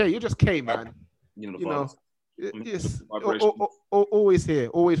 you're just K, man. Yes, always here,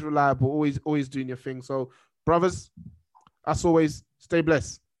 always reliable, always doing your thing. So, brothers, as always, stay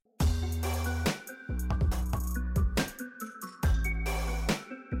blessed.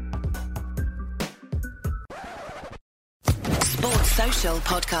 Sports Social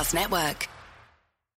Podcast Network.